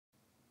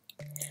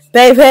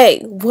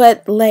Baby,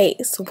 what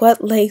lace?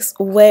 What lace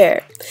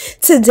wear?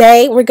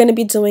 Today, we're going to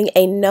be doing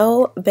a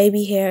no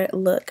baby hair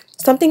look.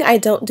 Something I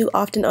don't do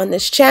often on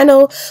this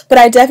channel, but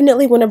I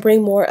definitely want to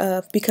bring more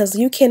of because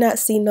you cannot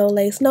see no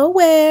lace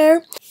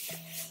nowhere.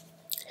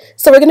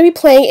 So we're going to be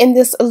playing in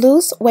this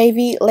loose,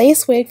 wavy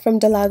lace wig from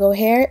Delago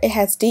Hair. It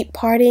has deep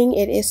parting.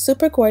 It is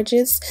super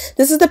gorgeous.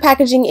 This is the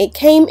packaging it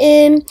came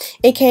in.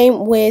 It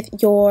came with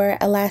your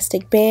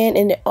elastic band,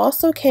 and it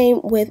also came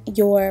with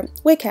your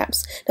wig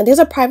caps. Now, these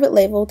are private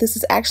label. This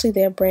is actually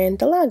their brand,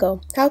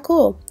 Delago. How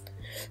cool.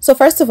 So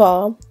first of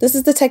all, this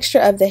is the texture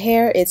of the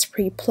hair. It's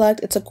pre-plucked.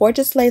 It's a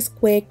gorgeous lace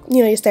wig.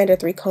 You know, your standard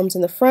 3 combs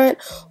in the front,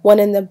 1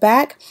 in the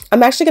back.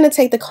 I'm actually going to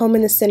take the comb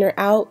in the center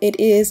out. It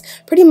is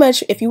pretty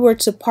much, if you were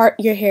to part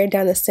your hair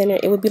down the center,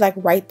 it would be like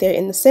right there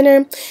in the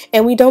center.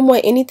 And we don't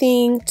want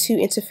anything to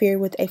interfere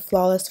with a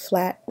flawless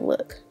flat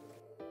look.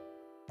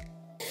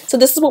 So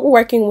this is what we're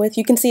working with.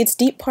 You can see it's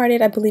deep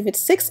parted. I believe it's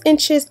 6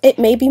 inches. It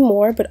may be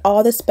more, but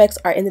all the specs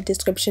are in the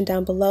description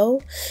down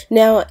below.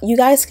 Now, you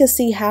guys can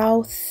see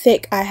how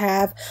thick I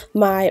have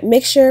my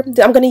mixture.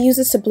 I'm going to use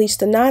this to bleach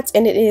the knots,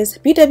 and it is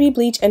BW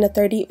Bleach and a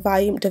 30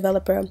 volume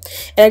developer. And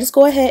I just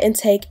go ahead and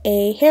take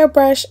a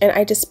hairbrush and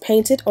I just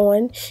paint it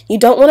on. You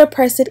don't want to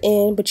press it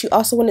in, but you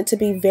also want it to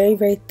be very,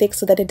 very thick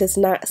so that it does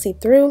not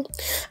seep through.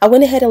 I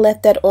went ahead and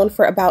left that on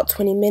for about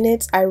 20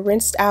 minutes. I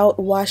rinsed out,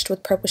 washed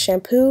with purple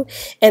shampoo,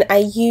 and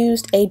I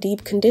used a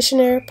deep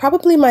conditioner,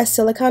 probably my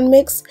silicone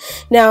mix.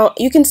 Now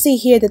you can see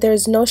here that there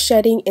is no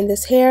shedding in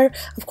this hair.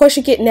 Of course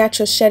you get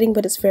natural shedding,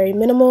 but it's very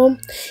minimal.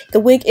 The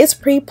wig is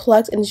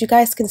pre-plucked, and as you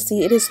guys can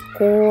see, it is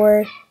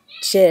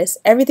gorgeous.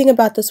 Everything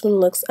about this one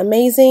looks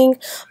amazing.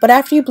 But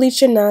after you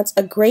bleach your knots,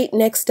 a great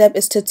next step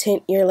is to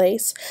tint your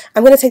lace.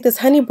 I'm going to take this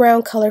honey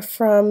brown color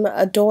from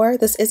Adore.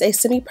 This is a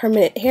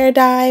semi-permanent hair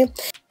dye.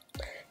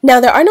 Now,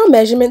 there are no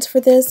measurements for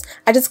this.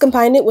 I just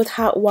combined it with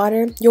hot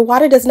water. Your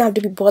water doesn't have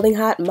to be boiling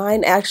hot.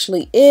 Mine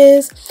actually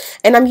is.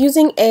 And I'm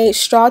using a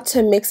straw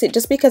to mix it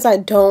just because I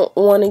don't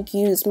want to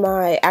use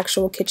my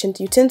actual kitchen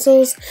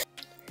utensils.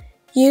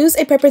 Use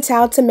a paper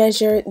towel to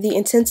measure the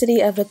intensity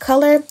of the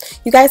color.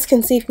 You guys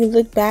can see if you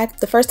look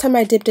back, the first time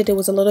I dipped it, it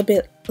was a little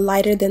bit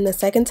lighter than the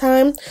second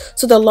time.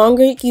 So the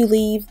longer you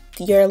leave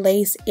your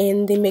lace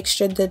in the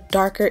mixture, the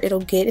darker it'll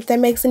get, if that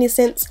makes any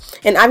sense.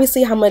 And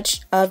obviously how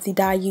much of the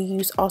dye you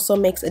use also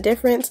makes a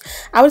difference.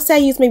 I would say I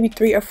use maybe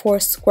 3 or 4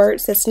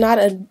 squirts. That's not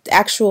an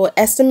actual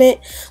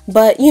estimate,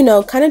 but you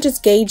know, kind of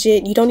just gauge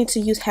it. You don't need to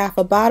use half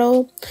a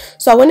bottle.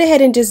 So I went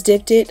ahead and just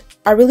dipped it.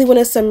 I really want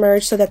to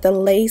submerge so that the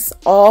lace,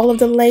 all of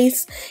the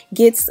lace,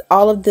 gets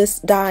all of this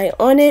dye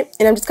on it.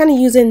 And I'm just kind of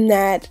using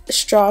that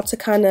straw to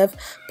kind of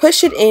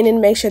push it in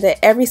and make sure that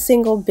every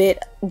single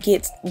bit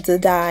gets the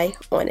dye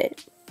on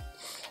it.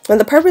 And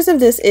the purpose of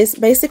this is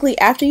basically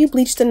after you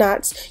bleach the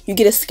knots, you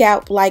get a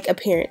scalp-like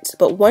appearance.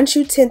 But once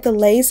you tint the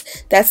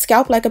lace, that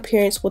scalp-like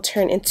appearance will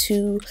turn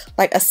into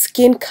like a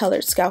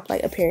skin-colored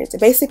scalp-like appearance.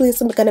 And basically,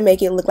 it's going to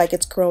make it look like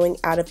it's growing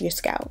out of your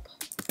scalp.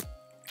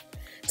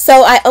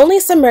 So I only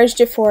submerged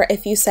it for a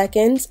few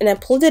seconds and I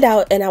pulled it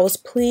out, and I was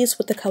pleased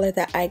with the color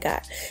that I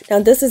got. Now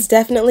this is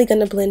definitely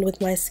going to blend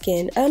with my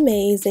skin.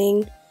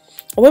 Amazing.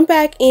 I went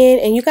back in,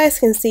 and you guys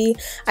can see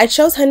I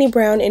chose honey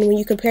brown, and when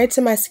you compare it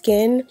to my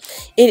skin,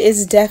 it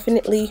is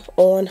definitely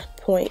on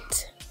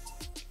point.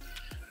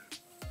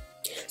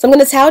 So I'm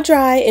going to towel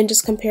dry and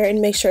just compare and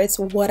make sure it's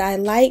what I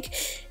like.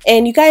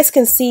 And you guys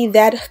can see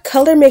that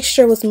color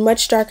mixture was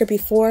much darker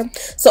before.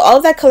 So all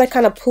of that color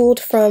kind of pooled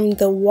from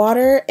the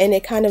water, and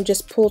it kind of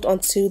just pooled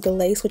onto the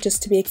lace, which is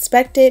to be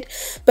expected.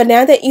 But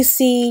now that you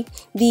see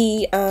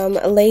the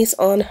lace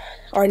on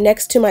or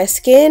next to my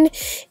skin,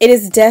 it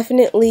is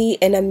definitely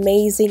an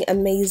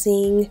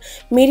amazing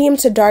medium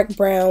to dark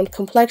brown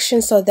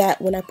complexion, so that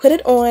when I put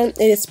it on, it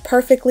is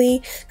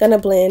perfectly gonna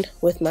blend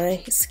with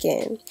my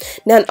skin.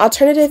 Now, an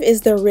alternative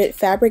is the Rit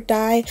fabric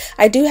dye.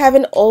 I do have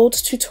an old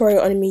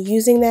tutorial on me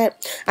using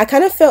that. I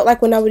kind of felt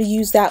like when I would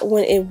use that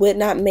one, it would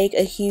not make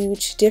a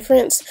huge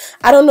difference.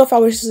 I don't know if I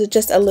was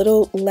just a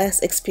little less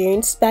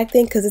experienced back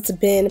then, because it's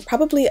been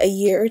probably a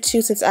year or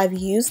 2 since I've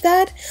used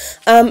that.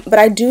 But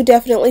I do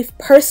definitely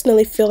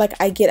personally feel like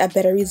I get a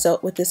better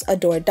result with this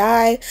Adore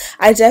dye.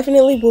 I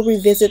definitely will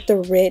revisit the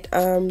Rit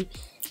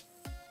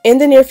in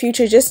the near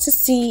future just to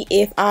see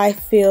if I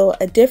feel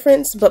a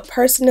difference, but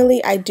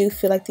personally I do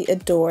feel like the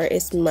Adore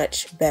is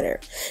much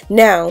better.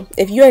 Now,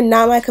 if you are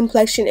not my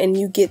complexion and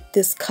you get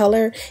this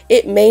color,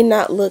 it may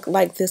not look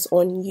like this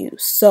on you.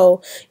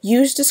 So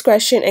use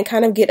discretion and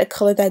kind of get a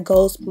color that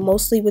goes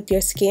mostly with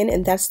your skin,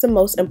 and that's the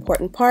most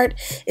important part,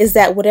 is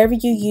that whatever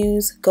you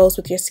use goes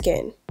with your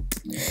skin.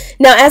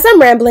 Now, as I'm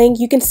rambling,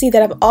 you can see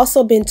that I've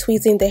also been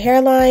tweezing the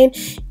hairline.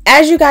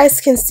 As you guys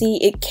can see,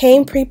 it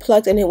came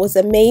pre-plucked and it was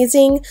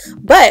amazing,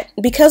 but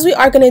because we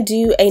are going to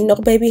do a no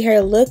baby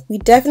hair look, we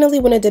definitely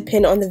want to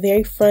depend on the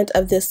very front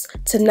of this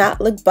to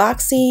not look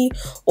boxy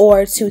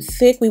or too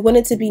thick. We want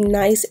it to be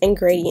nice and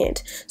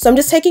gradient. So I'm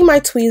just taking my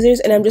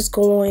tweezers and I'm just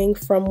going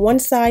from one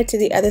side to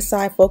the other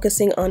side,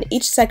 focusing on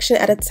each section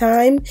at a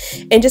time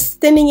and just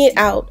thinning it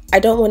out. I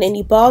don't want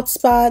any bald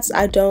spots.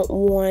 I don't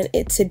want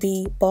it to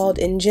be bald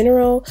in general.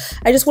 general.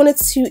 I just wanted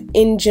to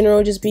in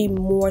general just be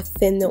more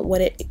thin than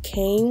what it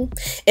came.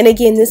 And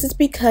again, this is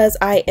because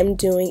I am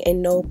doing a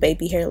no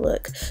baby hair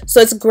look,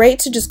 so it's great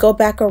to just go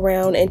back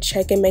around and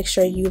check and make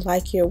sure you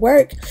like your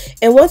work.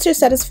 And once you're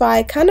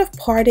satisfied, kind of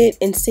part it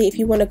and see if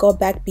you want to go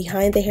back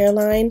behind the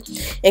hairline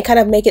and kind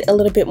of make it a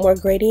little bit more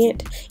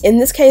gradient. In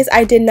this case,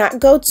 I did not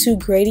go too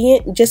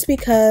gradient just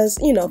because,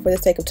 you know, for the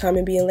sake of time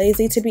and being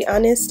lazy, to be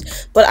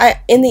honest. But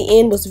I in the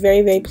end was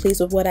very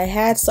pleased with what I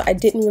had, so I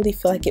didn't really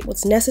feel like it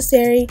was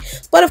necessary.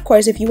 But of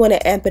course, if you want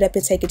to amp it up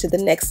and take it to the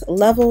next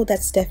level,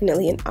 that's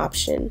definitely an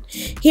option.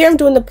 Here I'm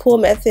doing the pull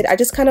method. I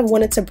just kind of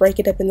wanted to break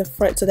it up in the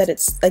front so that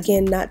it's,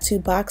 again, not too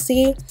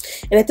boxy.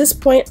 And at this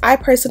point, I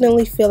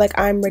personally feel like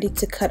I'm ready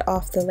to cut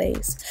off the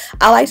lace.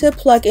 I like to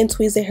pluck and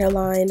tweeze the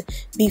hairline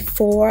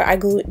before I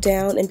glue it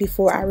down and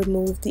before I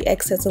remove the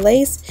excess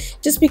lace,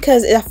 just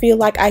because I feel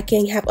like I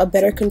can have a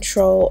better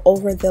control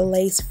over the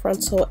lace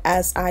frontal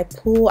as I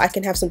pull. I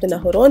can have something to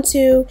hold on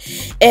to,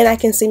 and I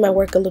can see my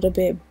work a little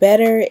bit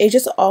better. It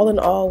just all in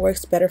all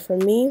works better for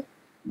me.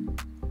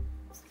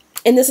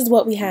 And this is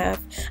what we have.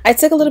 I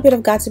took a little bit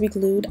of Got To Be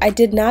Glued. I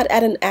did not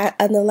add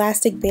an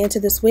elastic band to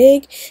this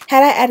wig.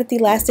 Had I added the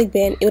elastic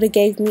band, it would have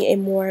gave me a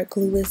more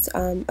glueless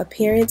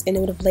appearance, and it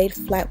would have laid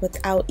flat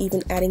without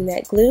even adding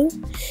that glue.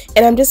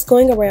 And I'm just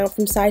going around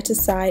from side to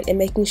side and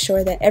making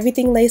sure that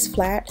everything lays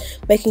flat,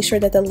 making sure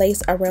that the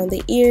lace around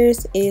the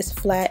ears is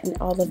flat and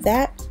all of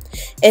that.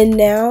 And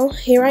now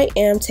here I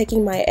am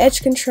taking my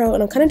edge control,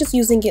 and I'm kind of just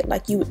using it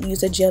like you would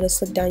use a gel to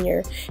slick down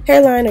your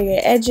hairline or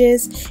your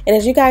edges. And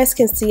as you guys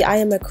can see, I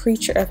am a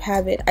creature of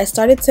habit. I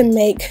started to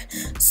make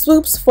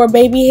swoops for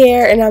baby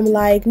hair, and I'm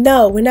like,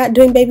 no, we're not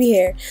doing baby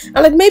hair.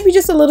 I'm like, maybe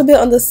just a little bit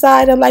on the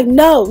side. I'm like,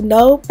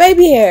 no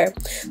baby hair.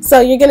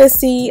 So you're gonna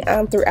see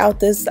throughout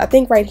this, I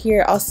think right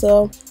here,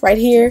 also right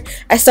here,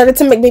 I started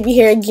to make baby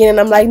hair again, and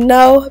I'm like,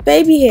 no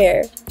baby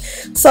hair.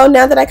 So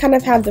now that I kind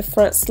of have the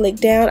front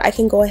slicked down, I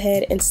can go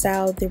ahead and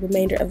style the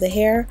remainder of the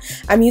hair.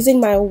 I'm using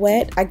my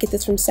wet. I get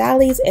this from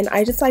Sally's, and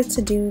I just like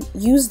to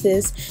use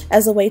this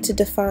as a way to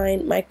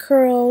define my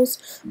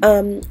curls.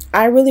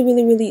 I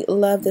really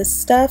love this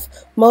stuff.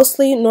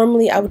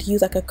 Normally I would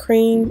use like a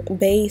cream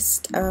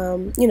based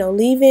you know,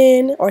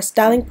 leave-in or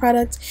styling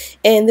product,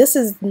 and this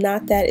is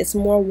not that. It's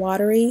more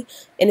watery,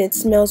 and it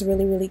smells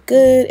really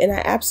good, and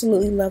I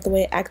absolutely love the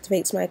way it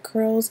activates my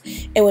curls.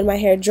 And when my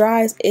hair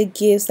dries, it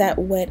gives that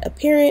wet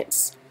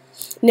appearance.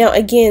 Now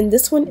again,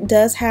 this one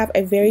does have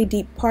a very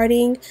deep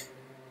parting.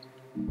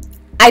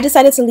 I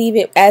decided to leave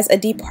it as a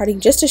deep parting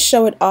just to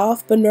show it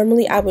off, but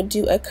normally I would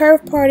do a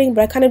curved parting,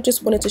 but I kind of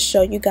just wanted to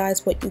show you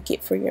guys what you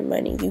get for your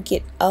money. You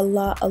get a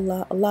lot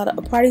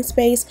of parting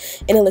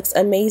space, and it looks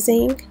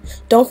amazing.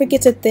 Don't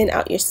forget to thin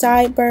out your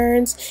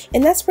sideburns,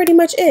 and that's pretty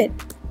much it.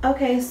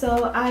 Okay,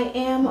 so I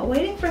am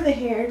waiting for the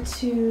hair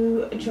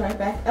to dry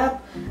back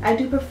up. I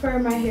do prefer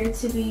my hair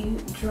to be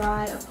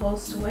dry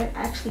opposed to wet.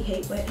 I actually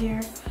hate wet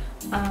hair,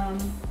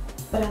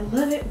 but I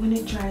love it when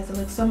it dries. It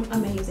looks so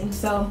amazing.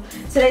 So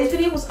today's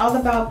video was all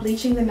about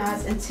bleaching the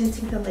knots and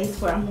tinting the lace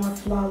for a more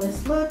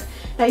flawless look.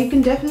 Now you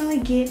can definitely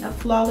get a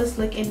flawless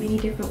look in many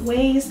different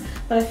ways,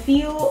 but I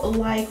feel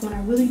like when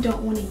I really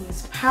don't want to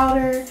use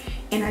powder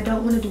and I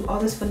don't want to do all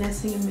this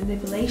finessing and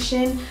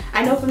manipulation,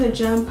 I know from the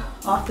jump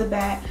off the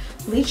bat,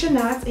 bleach your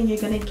knots and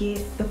you're going to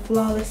get the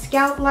flawless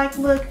scalp-like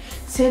look.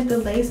 Tint the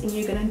lace and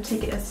you're going to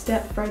take it a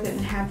step further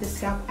and have the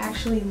scalp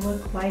actually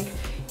look like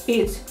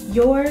it's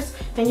yours.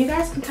 And you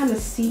guys can kind of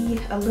see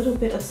a little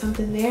bit of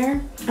something there.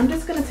 I'm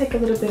just going to take a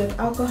little bit of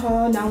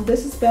alcohol. Now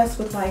this is best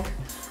with like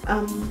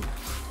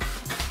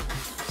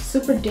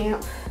super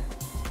damp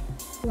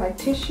like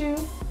tissue,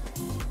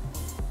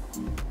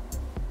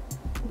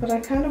 but I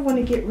kind of want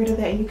to get rid of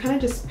that, and you kind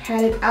of just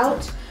pat it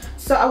out.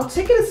 So I will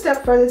take it a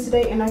step further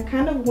today, and I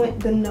kind of went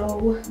the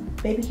no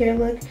baby hair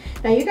look.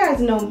 Now you guys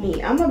know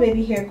me, I'm a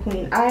baby hair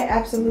queen. I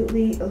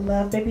absolutely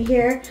love baby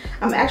hair.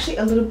 I'm actually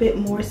a little bit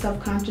more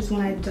self-conscious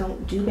when I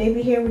don't do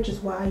baby hair, which is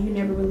why you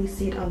never really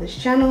see it on this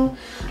channel.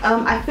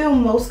 I feel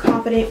most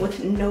confident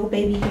with no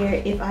baby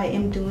hair if I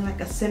am doing like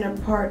a center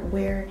part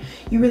where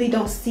you really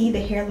don't see the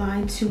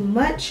hairline too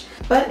much.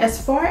 But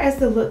as far as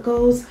the look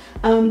goes,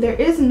 there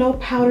is no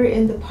powder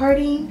in the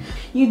parting.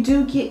 You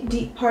do get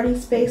deep parting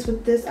space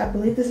with this. I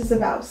believe this is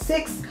about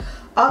 6.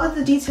 All of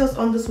the details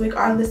on this wig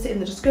are listed in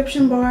the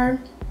description bar,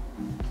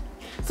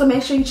 so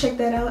make sure you check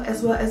that out,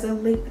 as well as a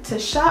link to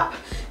shop.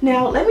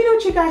 Now let me know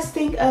what you guys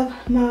think of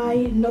my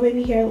no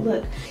baby hair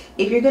look.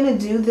 If you're gonna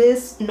do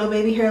this no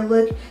baby hair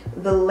look,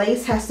 the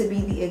lace has to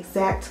be the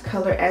exact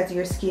color as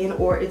your skin,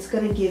 or it's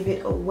gonna give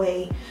it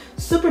away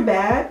super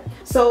bad.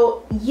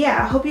 So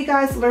yeah, I hope you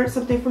guys learned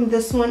something from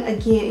this one.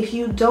 Again, if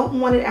you don't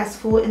want it as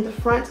full in the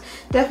front,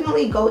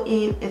 definitely go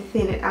in and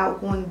thin it out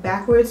going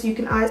backwards. You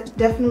can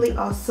definitely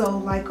also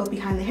like go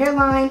behind the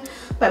hairline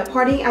by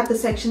parting out the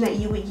section that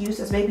you would use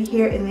as baby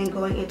hair, and then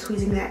going and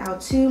tweezing that out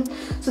too,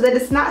 so that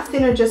it's not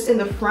thinner just in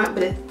the front,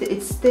 but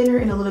it's thinner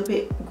and a little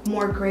bit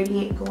more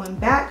gradient going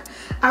back.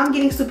 I'm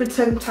getting super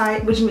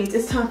tongue-tied, which means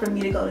it's time for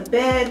me to go to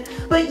bed.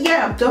 But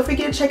yeah, don't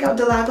forget to check out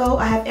Delago.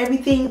 I have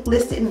everything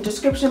listed in the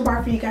description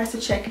bar for you guys to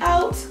check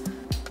out.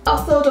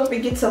 Also, don't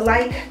forget to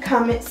like,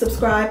 comment,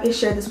 subscribe, and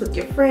share this with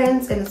your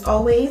friends. And as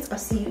always, I'll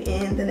see you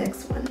in the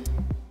next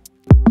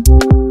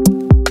one.